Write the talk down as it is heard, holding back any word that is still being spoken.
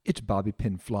It's bobby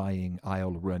pin flying,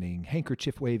 aisle running,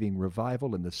 handkerchief waving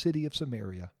revival in the city of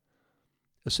Samaria.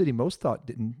 A city most thought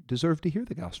didn't deserve to hear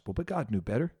the gospel, but God knew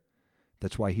better.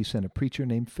 That's why he sent a preacher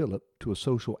named Philip to a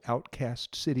social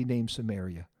outcast city named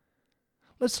Samaria.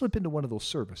 Let's slip into one of those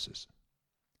services.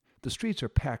 The streets are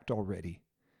packed already,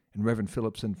 and Reverend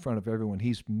Philip's in front of everyone.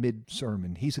 He's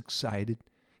mid-sermon. He's excited.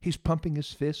 He's pumping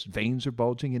his fists. Veins are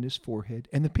bulging in his forehead,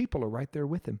 and the people are right there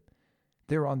with him.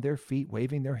 They're on their feet,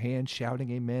 waving their hands,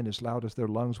 shouting amen as loud as their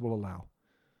lungs will allow.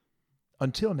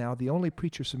 Until now, the only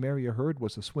preacher Samaria heard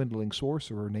was a swindling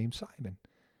sorcerer named Simon.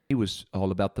 He was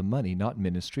all about the money, not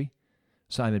ministry.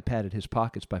 Simon padded his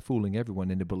pockets by fooling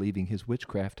everyone into believing his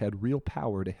witchcraft had real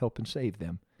power to help and save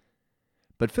them.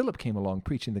 But Philip came along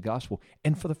preaching the gospel,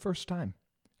 and for the first time,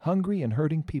 hungry and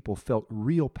hurting people felt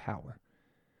real power.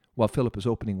 While Philip is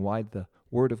opening wide the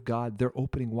Word of God, they're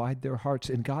opening wide their hearts,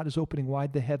 and God is opening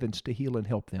wide the heavens to heal and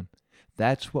help them.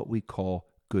 That's what we call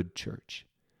good church.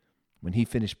 When he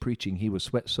finished preaching, he was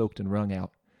sweat-soaked and wrung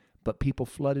out, but people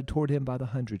flooded toward him by the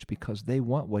hundreds because they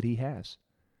want what he has.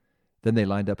 Then they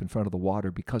lined up in front of the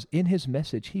water because in his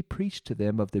message he preached to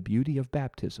them of the beauty of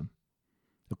baptism.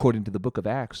 According to the book of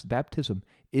Acts, baptism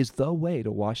is the way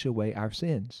to wash away our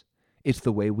sins. It's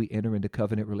the way we enter into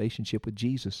covenant relationship with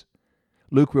Jesus.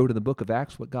 Luke wrote in the book of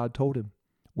Acts what God told him.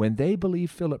 When they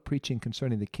believed Philip preaching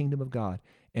concerning the kingdom of God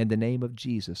and the name of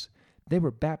Jesus, they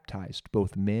were baptized,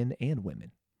 both men and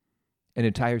women. An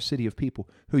entire city of people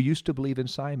who used to believe in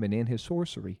Simon and his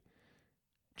sorcery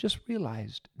just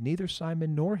realized neither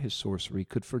Simon nor his sorcery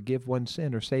could forgive one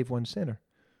sin or save one sinner.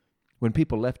 When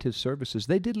people left his services,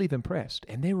 they did leave impressed,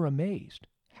 and they were amazed.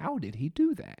 How did he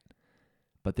do that?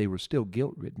 But they were still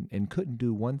guilt-ridden and couldn't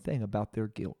do one thing about their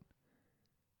guilt.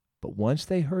 But once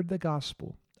they heard the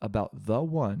gospel about the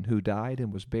one who died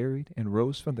and was buried and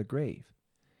rose from the grave,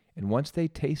 and once they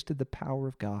tasted the power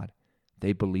of God,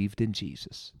 they believed in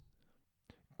Jesus.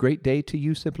 Great day to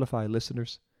you, Simplify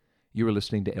listeners. You are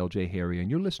listening to L.J. Harry, and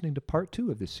you're listening to part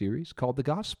 2 of this series called The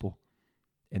Gospel.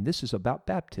 And this is about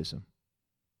baptism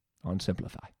on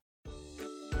Simplify.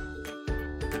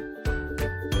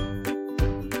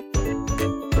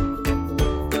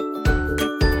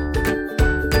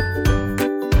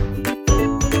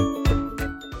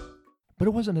 But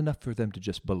it wasn't enough for them to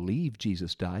just believe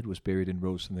Jesus died, was buried, and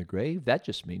rose from the grave. That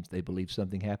just means they believe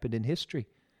something happened in history.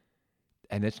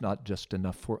 And it's not just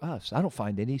enough for us. I don't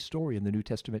find any story in the New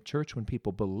Testament church when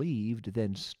people believed,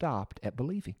 then stopped at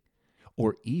believing,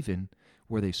 or even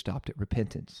where they stopped at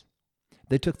repentance.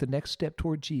 They took the next step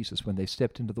toward Jesus when they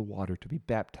stepped into the water to be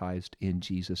baptized in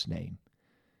Jesus' name.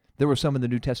 There were some in the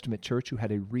New Testament church who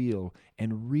had a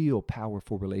real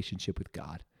powerful relationship with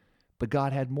God. But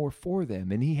God had more for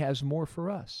them, and he has more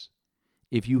for us.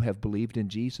 If you have believed in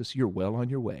Jesus, you're well on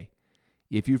your way.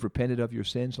 If you've repented of your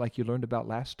sins like you learned about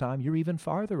last time, you're even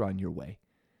farther on your way.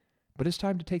 But it's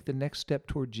time to take the next step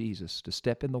toward Jesus, to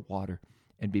step in the water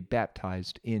and be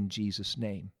baptized in Jesus'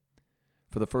 name.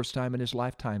 For the first time in his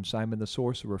lifetime, Simon the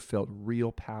sorcerer felt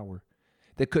real power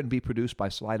that couldn't be produced by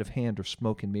sleight of hand or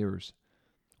smoke and mirrors.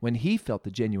 When he felt the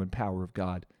genuine power of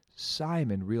God,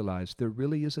 Simon realized there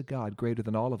really is a God greater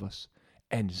than all of us,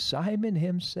 and Simon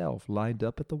himself lined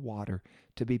up at the water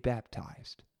to be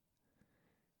baptized.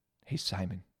 Hey,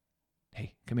 Simon.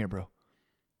 Hey, come here, bro.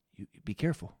 You be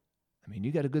careful. I mean,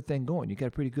 you got a good thing going. You got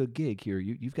a pretty good gig here.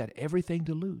 You've got everything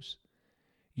to lose.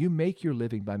 You make your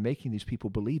living by making these people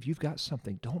believe you've got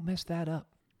something. Don't mess that up.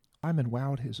 Simon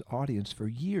wowed his audience for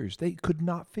years. They could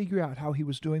not figure out how he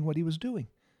was doing what he was doing.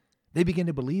 They began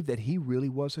to believe that he really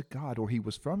was a god, or he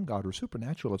was from God, or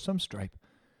supernatural of some stripe.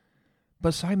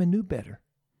 But Simon knew better.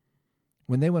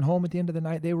 When they went home at the end of the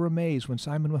night, they were amazed. When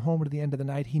Simon went home at the end of the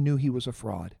night, he knew he was a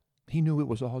fraud. He knew it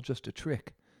was all just a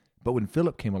trick. But when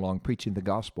Philip came along preaching the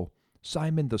gospel,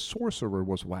 Simon the sorcerer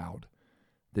was wowed.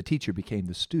 The teacher became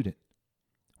the student.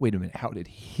 Wait a minute, how did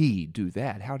he do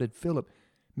that? How did Philip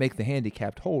make the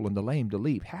handicapped whole and the lame to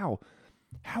leap? How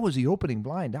was he opening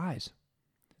blind eyes?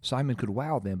 Simon could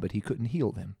wow them, but he couldn't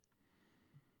heal them.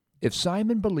 If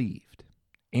Simon believed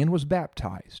and was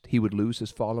baptized, he would lose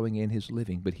his following and his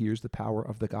living. But here's the power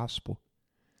of the gospel.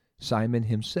 Simon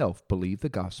himself believed the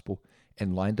gospel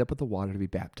and lined up at the water to be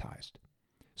baptized.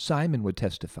 Simon would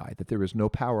testify that there is no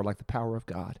power like the power of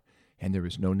God, and there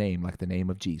is no name like the name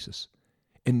of Jesus.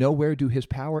 And nowhere do his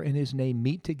power and his name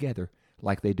meet together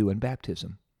like they do in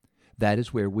baptism. That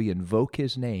is where we invoke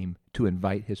his name to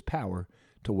invite his power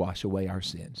to wash away our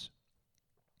sins.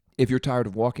 If you're tired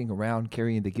of walking around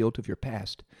carrying the guilt of your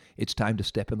past, it's time to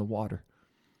step in the water.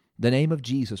 The name of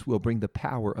Jesus will bring the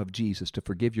power of Jesus to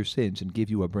forgive your sins and give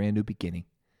you a brand new beginning.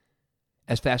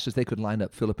 As fast as they could line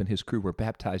up, Philip and his crew were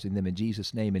baptizing them in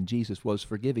Jesus' name, and Jesus was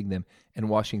forgiving them and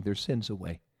washing their sins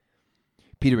away.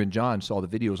 Peter and John saw the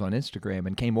videos on Instagram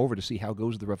and came over to see how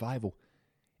goes the revival.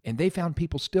 And they found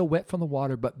people still wet from the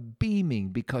water, but beaming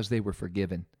because they were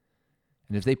forgiven.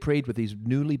 And as they prayed with these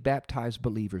newly baptized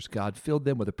believers, God filled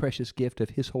them with a precious gift of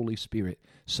His Holy Spirit.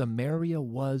 Samaria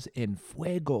was en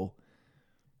fuego.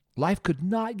 Life could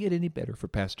not get any better for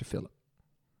Pastor Philip.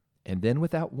 And then,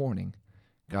 without warning,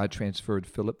 God transferred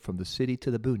Philip from the city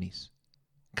to the boonies.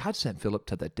 God sent Philip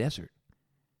to the desert.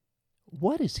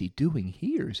 What is he doing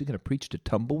here? Is he going to preach to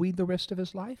tumbleweed the rest of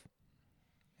his life?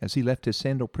 As he left his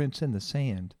sandal prints in the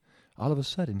sand, all of a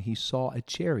sudden he saw a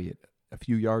chariot a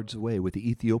few yards away with the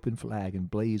Ethiopian flag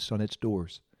emblazed on its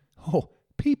doors. Oh,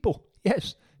 people!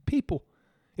 Yes, people!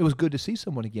 It was good to see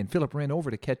someone again. Philip ran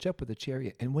over to catch up with the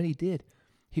chariot, and when he did,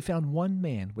 he found one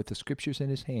man with the scriptures in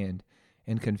his hand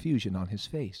and confusion on his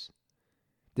face.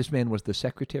 This man was the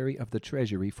Secretary of the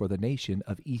Treasury for the nation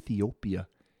of Ethiopia.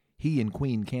 He and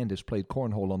Queen Candace played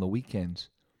cornhole on the weekends.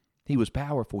 He was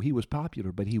powerful, he was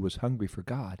popular, but he was hungry for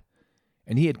God.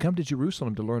 And he had come to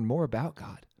Jerusalem to learn more about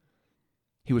God.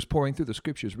 He was poring through the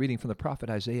scriptures, reading from the prophet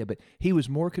Isaiah, but he was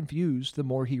more confused the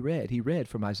more he read. He read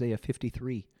from Isaiah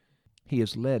 53. He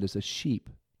is led as a sheep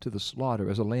to the slaughter,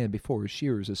 as a lamb before his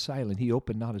shearers is silent. He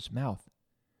opened not his mouth.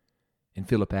 And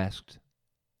Philip asked,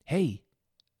 "Hey,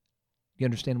 you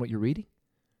understand what you're reading?"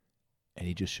 And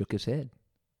he just shook his head.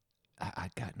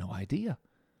 I got no idea.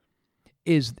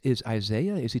 Is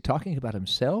Isaiah, is he talking about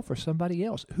himself or somebody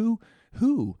else?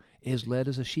 Who is led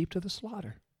as a sheep to the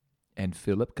slaughter? And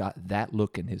Philip got that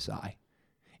look in his eye.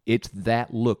 It's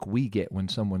that look we get when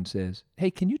someone says, "Hey,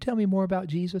 can you tell me more about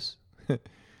Jesus?"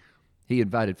 He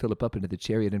invited Philip up into the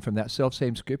chariot, and from that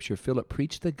selfsame scripture, Philip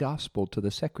preached the gospel to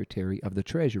the Secretary of the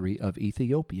Treasury of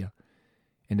Ethiopia.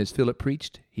 And as Philip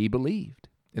preached, he believed.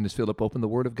 And as Philip opened the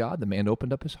word of God, the man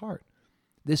opened up his heart.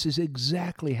 This is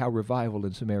exactly how revival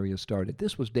in Samaria started.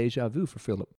 This was deja vu for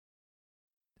Philip.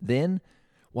 Then,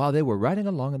 while they were riding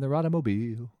along in their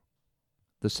automobile,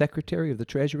 the Secretary of the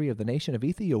Treasury of the nation of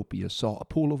Ethiopia saw a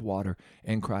pool of water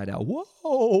and cried out,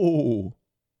 "Whoa!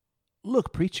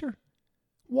 Look, preacher,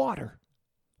 water.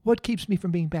 What keeps me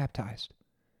from being baptized?"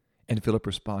 And Philip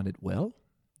responded, "Well,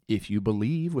 if you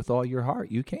believe with all your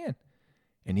heart, you can."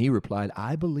 And he replied,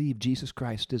 "I believe Jesus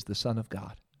Christ is the Son of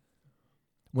God."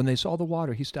 When they saw the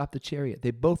water, he stopped the chariot.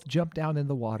 They both jumped down in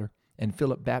the water, and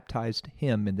Philip baptized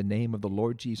him in the name of the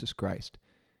Lord Jesus Christ.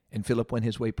 And Philip went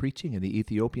his way preaching, and the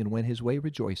Ethiopian went his way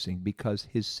rejoicing, because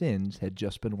his sins had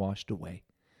just been washed away.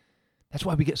 That's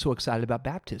why we get so excited about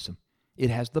baptism.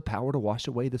 It has the power to wash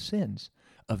away the sins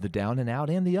of the down and out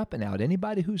and the up and out.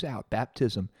 Anybody who's out,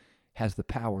 baptism has the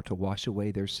power to wash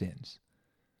away their sins.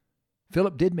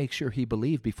 Philip did make sure he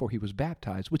believed before he was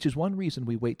baptized, which is one reason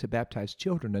we wait to baptize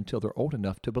children until they're old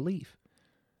enough to believe.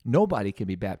 Nobody can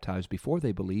be baptized before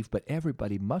they believe, but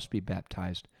everybody must be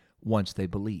baptized once they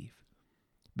believe.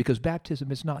 Because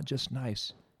baptism is not just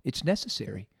nice, it's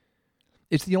necessary.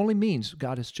 It's the only means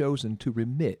God has chosen to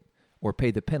remit or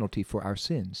pay the penalty for our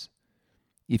sins.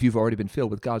 If you've already been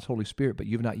filled with God's Holy Spirit, but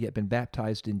you've not yet been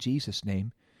baptized in Jesus'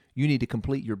 name, you need to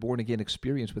complete your born-again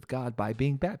experience with God by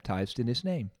being baptized in His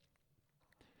name.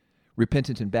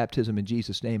 Repentance and baptism in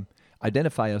Jesus' name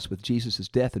identify us with Jesus'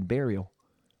 death and burial.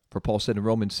 For Paul said in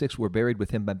Romans 6, we're buried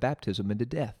with Him by baptism into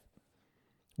death.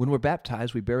 When we're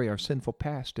baptized, we bury our sinful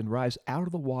past and rise out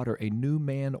of the water a new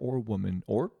man or woman,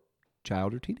 or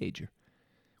child or teenager,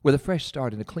 with a fresh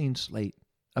start and a clean slate,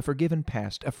 a forgiven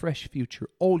past, a fresh future.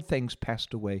 Old things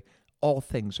passed away. All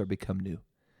things are become new.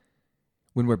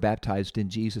 When we're baptized in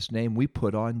Jesus' name, we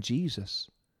put on Jesus.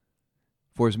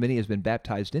 For as many as have been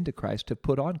baptized into Christ have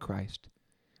put on Christ.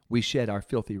 We shed our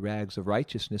filthy rags of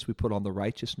righteousness. We put on the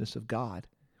righteousness of God.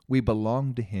 We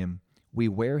belong to Him. We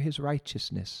wear His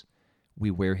righteousness.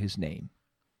 We wear His name.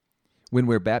 When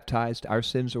we're baptized, our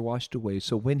sins are washed away.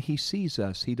 So when He sees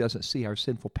us, He doesn't see our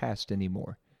sinful past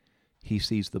anymore. He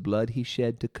sees the blood He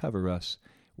shed to cover us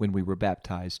when we were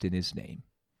baptized in His name.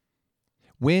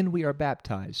 When we are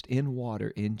baptized in water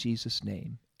in Jesus'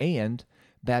 name and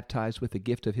baptized with the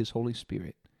gift of His Holy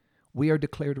Spirit, we are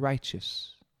declared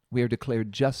righteous. We are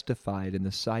declared justified in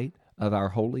the sight of our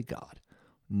holy God.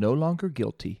 No longer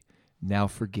guilty, now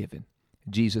forgiven.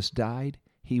 Jesus died,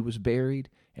 He was buried,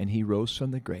 and He rose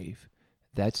from the grave.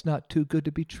 That's not too good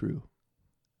to be true.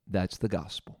 That's the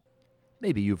gospel.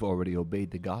 Maybe you've already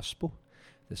obeyed the gospel.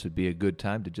 This would be a good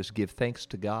time to just give thanks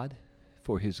to God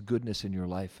for His goodness in your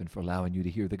life and for allowing you to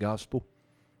hear the gospel,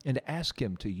 and to ask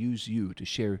Him to use you to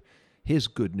share His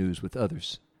good news with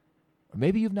others. Or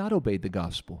maybe you've not obeyed the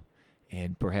gospel,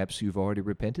 and perhaps you've already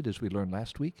repented, as we learned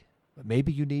last week. But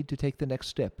maybe you need to take the next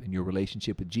step in your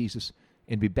relationship with Jesus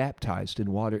and be baptized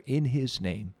in water in His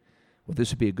name. Well,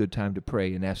 this would be a good time to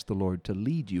pray and ask the Lord to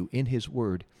lead you in His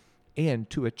Word and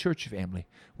to a church family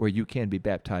where you can be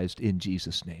baptized in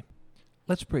Jesus' name.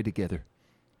 Let's pray together.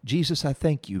 Jesus, I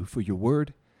thank you for your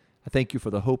Word. I thank you for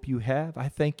the hope you have. I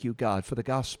thank you, God, for the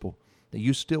gospel, that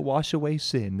you still wash away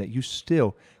sin, that you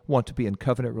still want to be in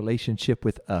covenant relationship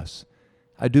with us.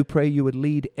 I do pray you would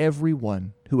lead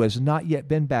everyone who has not yet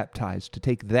been baptized to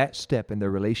take that step in their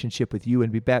relationship with you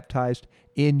and be baptized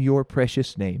in your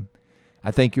precious name. I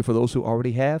thank you for those who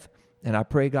already have, and I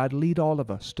pray, God, lead all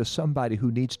of us to somebody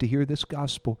who needs to hear this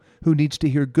gospel, who needs to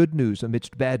hear good news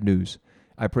amidst bad news.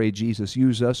 I pray, Jesus,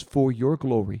 use us for your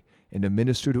glory and to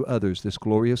minister to others this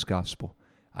glorious gospel.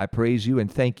 I praise you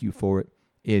and thank you for it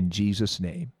in Jesus'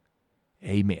 name.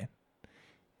 Amen.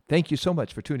 Thank you so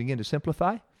much for tuning in to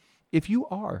Simplify. If you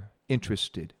are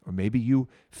interested, or maybe you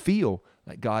feel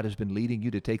like God has been leading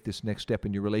you to take this next step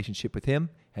in your relationship with Him,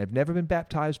 have never been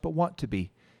baptized but want to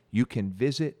be, you can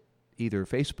visit either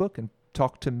Facebook and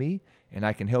talk to me, and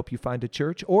I can help you find a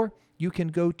church, or you can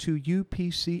go to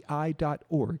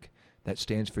upci.org. That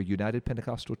stands for United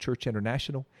Pentecostal Church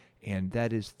International, and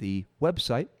that is the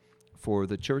website for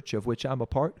the church of which I'm a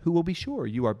part, who will be sure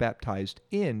you are baptized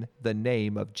in the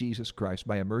name of Jesus Christ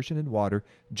by immersion in water,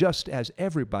 just as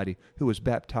everybody who was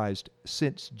baptized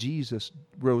since Jesus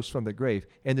rose from the grave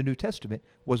in the New Testament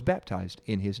was baptized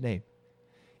in His name.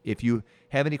 If you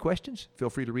have any questions, feel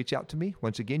free to reach out to me.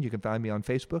 Once again, you can find me on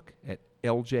Facebook at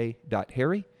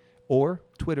lj.harry or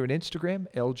Twitter and Instagram,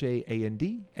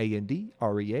 LJANDREA.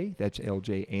 That's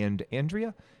LJ and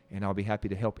Andrea. And I'll be happy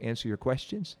to help answer your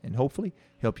questions and hopefully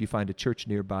help you find a church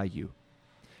nearby you.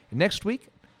 And next week,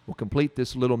 we'll complete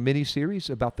this little mini-series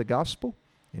about the gospel.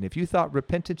 And if you thought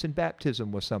repentance and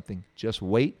baptism was something, just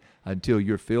wait until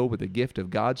you're filled with the gift of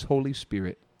God's Holy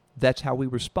Spirit. That's how we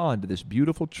respond to this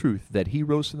beautiful truth that He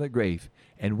rose from the grave,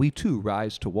 and we too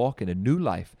rise to walk in a new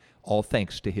life, all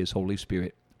thanks to His Holy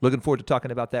Spirit. Looking forward to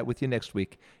talking about that with you next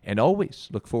week, and always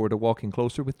look forward to walking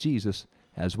closer with Jesus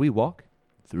as we walk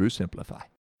through Simplify.